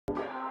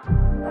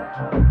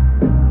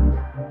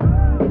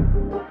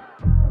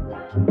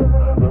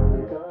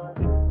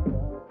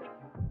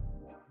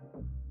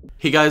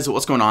Hey guys,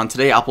 what's going on?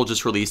 Today Apple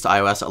just released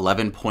iOS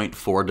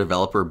 11.4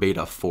 Developer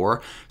Beta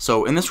 4.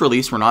 So in this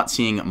release, we're not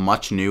seeing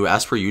much new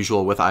as per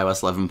usual with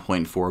iOS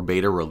 11.4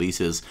 beta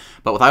releases.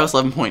 But with iOS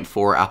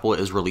 11.4, Apple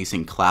is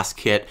releasing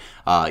ClassKit,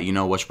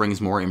 which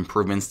brings more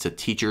improvements to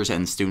teachers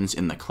and students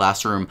in the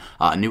classroom.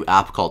 A new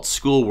app called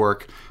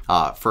Schoolwork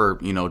for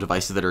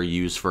devices that are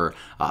used for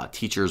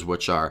teachers,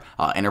 which are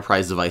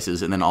enterprise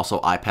devices, and then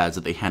also iPads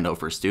that they hand out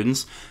for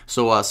students.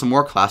 So some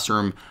more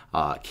classroom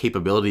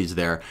capabilities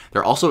there.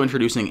 They're also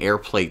introducing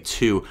AirPlay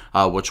 2,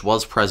 which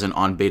was present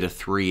on Beta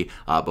 3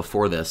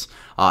 before this.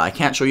 I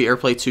can't show you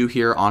AirPlay 2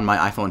 here on my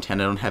iPhone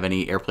 10. I don't have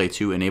any AirPlay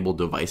 2 enabled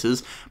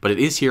devices, but it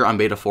is here on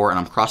Beta 4, and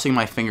I'm crossing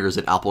my fingers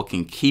that Apple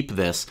can keep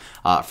this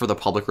for the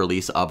public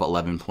release of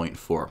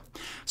 11.4.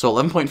 So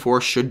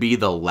 11.4 should be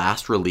the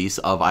last release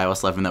of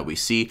iOS 11 that we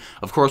see.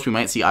 Of course, we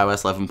might see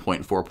iOS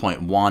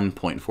 11.4.1,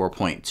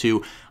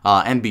 0.4.2,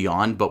 and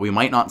beyond, but we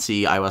might not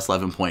see iOS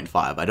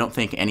 11.5. I don't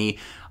think any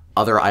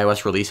other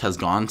iOS release has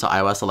gone to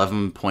iOS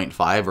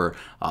 11.5 or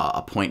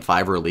a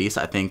 0.5 release.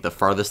 I think the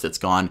farthest it's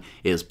gone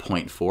is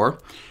 0.4.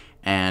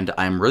 And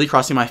I'm really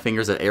crossing my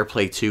fingers that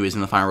AirPlay 2 is in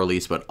the final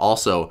release, but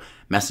also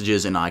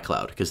Messages in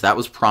iCloud, because that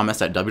was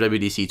promised at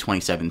WWDC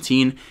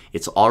 2017.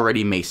 It's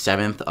already May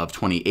 7th of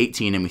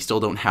 2018, and we still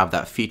don't have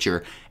that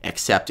feature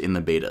except in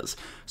the betas.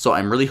 So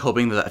I'm really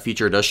hoping that that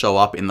feature does show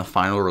up in the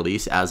final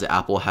release as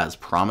Apple has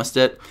promised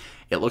it.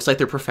 It looks like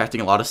they're perfecting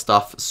a lot of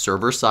stuff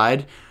server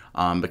side,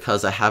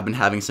 because I have been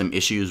having some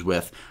issues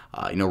with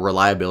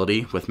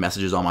reliability with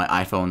messages on my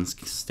iPhone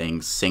staying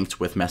synced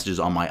with messages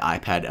on my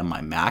iPad and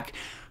my Mac.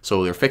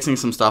 So they're fixing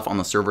some stuff on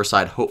the server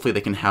side. Hopefully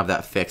they can have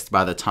that fixed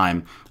by the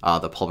time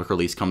the public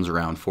release comes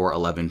around for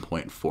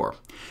 11.4.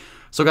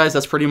 So guys,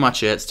 that's pretty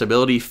much it.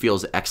 Stability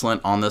feels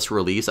excellent on this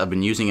release. I've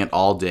been using it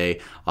all day.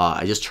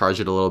 I just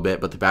charged it a little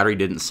bit, but the battery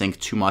didn't sink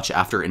too much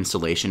after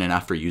installation and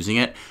after using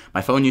it.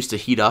 My phone used to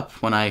heat up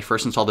when I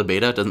first installed the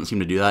beta. It doesn't seem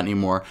to do that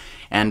anymore.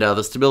 And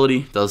the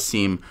stability does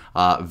seem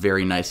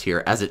very nice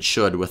here, as it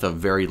should with a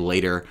very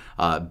later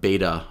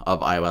beta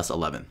of iOS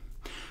 11.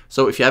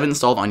 So if you have it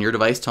installed on your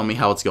device, tell me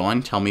how it's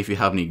going. Tell me if you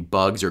have any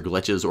bugs or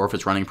glitches or if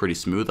it's running pretty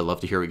smooth. I'd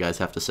love to hear what you guys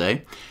have to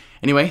say.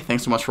 Anyway,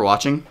 thanks so much for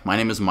watching. My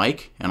name is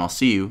Mike, and I'll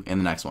see you in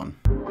the next one.